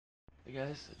Hey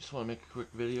guys, I just want to make a quick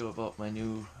video about my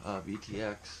new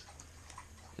VTX.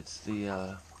 It's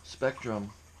the Spektrum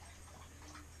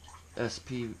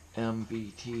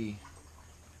SPMVT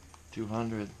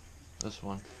 200, this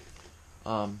one.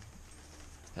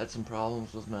 Had some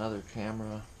problems with my other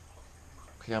cameras,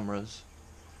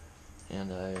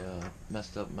 and I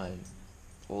messed up my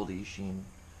old Ishin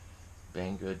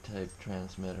Banggood type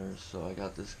transmitters, so I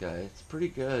got this guy. It's pretty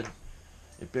good.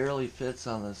 It barely fits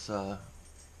on this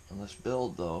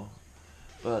build though,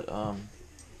 but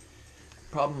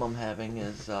problem I'm having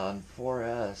is on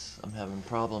 4S I'm having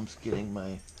problems getting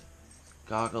my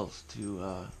goggles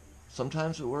to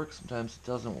sometimes it works, sometimes it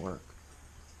doesn't work.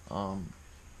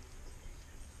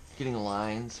 Getting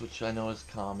lines, which I know is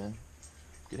common.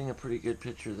 Getting a pretty good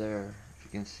picture there, if you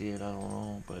can see it, I don't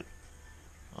know, but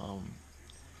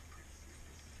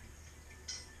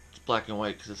it's black and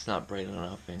white because it's not bright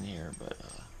enough in here, but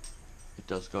it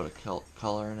does go to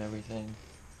color and everything.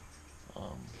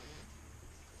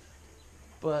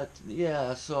 But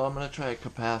yeah, so I'm gonna try a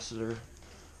capacitor.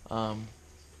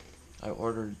 I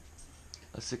ordered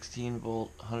a 16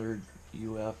 volt 100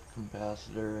 UF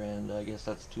capacitor, and I guess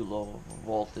that's too low of a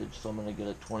voltage, so I'm gonna get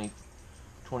a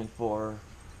 24 or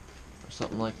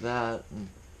something like that, and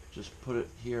just put it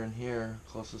here and here,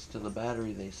 closest to the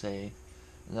battery, they say,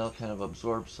 and that'll kind of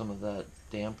absorb some of that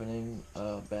dampening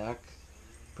back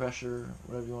pressure,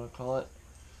 whatever you want to call it,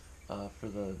 for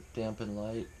the dampen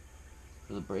light,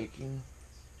 for the braking.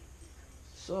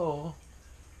 So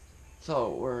that's how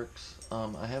it works.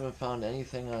 I haven't found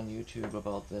anything on YouTube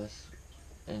about this,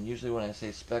 and usually when I say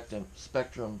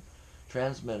Spektrum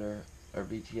transmitter or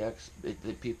VTX,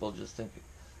 people just think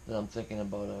that I'm thinking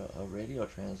about a radio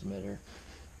transmitter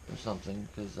or something,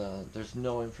 because there's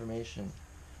no information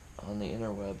on the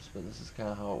interwebs, but this is kind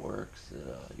of how it works.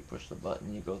 You push the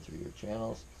button, you go through your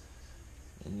channels,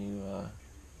 and you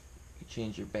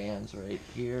change your bands right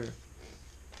here.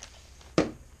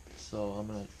 So I'm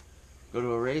going to go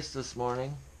to a race this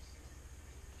morning,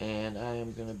 and I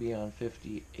am going to be on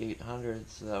 5800,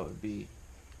 so that would be,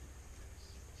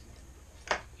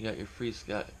 you got your free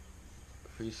sky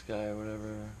or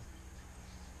whatever,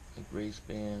 like race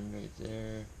band right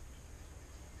there,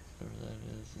 whatever that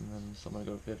is, and then so I'm going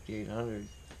to go to 5800.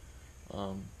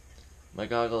 My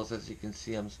goggles, as you can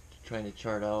see, I'm trying to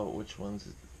chart out which ones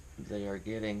they are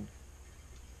getting,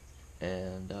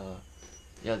 and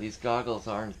yeah, these goggles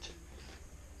aren't.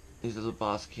 These are the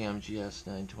Bosscam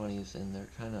GS920s, and they're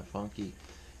kind of funky.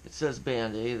 It says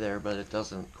band A there, but it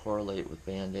doesn't correlate with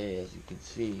band A. As you can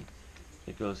see,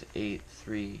 it goes 8,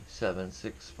 3, 7,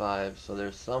 6, 5. So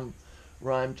there's some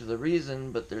rhyme to the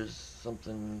reason, but there's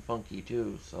something funky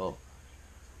too. So,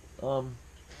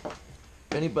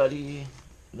 if anybody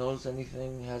knows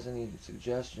anything, has any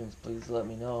suggestions, please let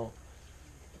me know.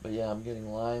 But yeah, I'm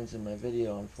getting lines in my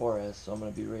video on 4S, so I'm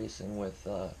going to be racing with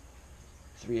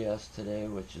 3S today,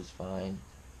 which is fine.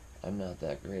 I'm not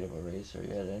that great of a racer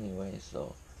yet anyway,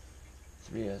 so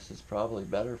 3S is probably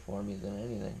better for me than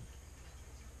anything.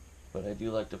 But I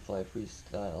do like to fly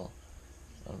freestyle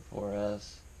on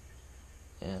 4S,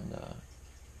 and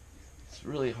it's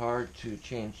really hard to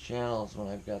change channels when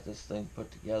I've got this thing put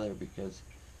together, because it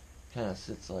kind of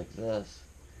sits like this.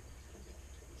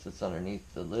 Sits underneath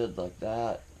the lid like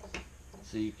that,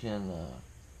 so you can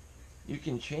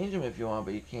change them if you want,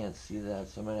 but you can't see that,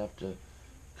 so I might have to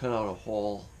cut out a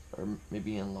hole, or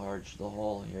maybe enlarge the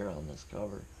hole here on this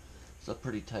cover. It's a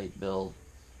pretty tight build,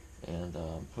 and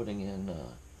I'm putting in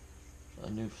a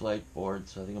new flight board,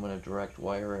 so I think I'm going to direct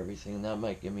wire everything, and that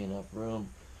might give me enough room.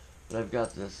 But I've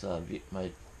got this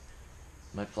my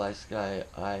FlySky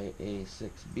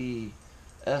IA6B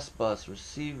S-Bus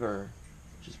receiver,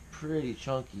 which is pretty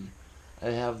chunky.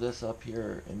 I have this up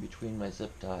here in between my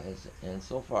zip ties, and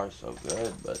so far so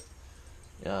good, but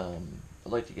I'd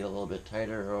like to get a little bit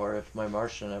tighter, or if my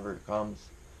Martian ever comes,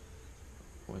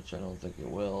 which I don't think it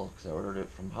will, because I ordered it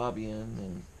from Hobby Inn,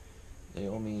 and they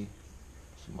owe me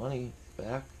some money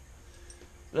back.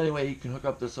 But anyway, you can hook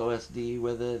up this OSD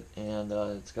with it, and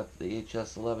it's got the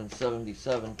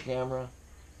HS1177 camera.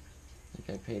 I think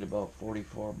I paid about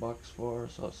 44 bucks for,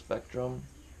 so it's Spektrum.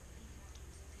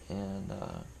 And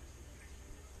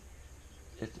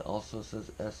it also says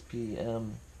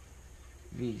SPMVT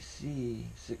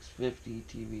 650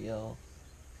 TVL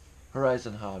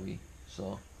Horizon Hobby.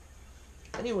 So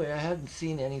anyway, I hadn't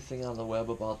seen anything on the web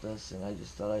about this, and I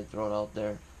just thought I'd throw it out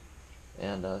there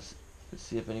and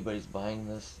see if anybody's buying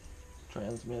this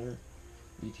transmitter,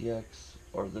 VTX,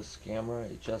 or this camera,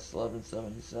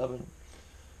 HS1177.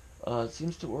 It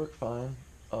seems to work fine,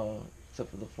 except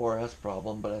for the 4S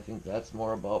problem, but I think that's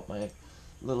more about my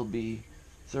little B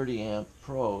 30 amp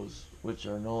pros, which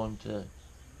are known to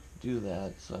do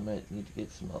that, so I might need to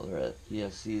get some other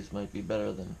ESCs. Might be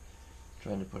better than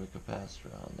trying to put a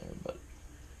capacitor on there. But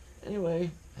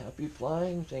anyway, happy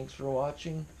flying. Thanks for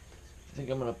watching. I think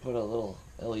I'm going to put a little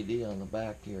LED on the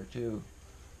back here too,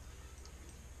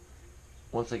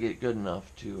 once I get good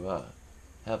enough to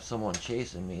have someone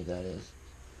chasing me, that is.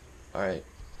 Alright,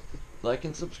 like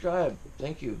and subscribe.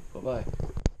 Thank you. Bye-bye.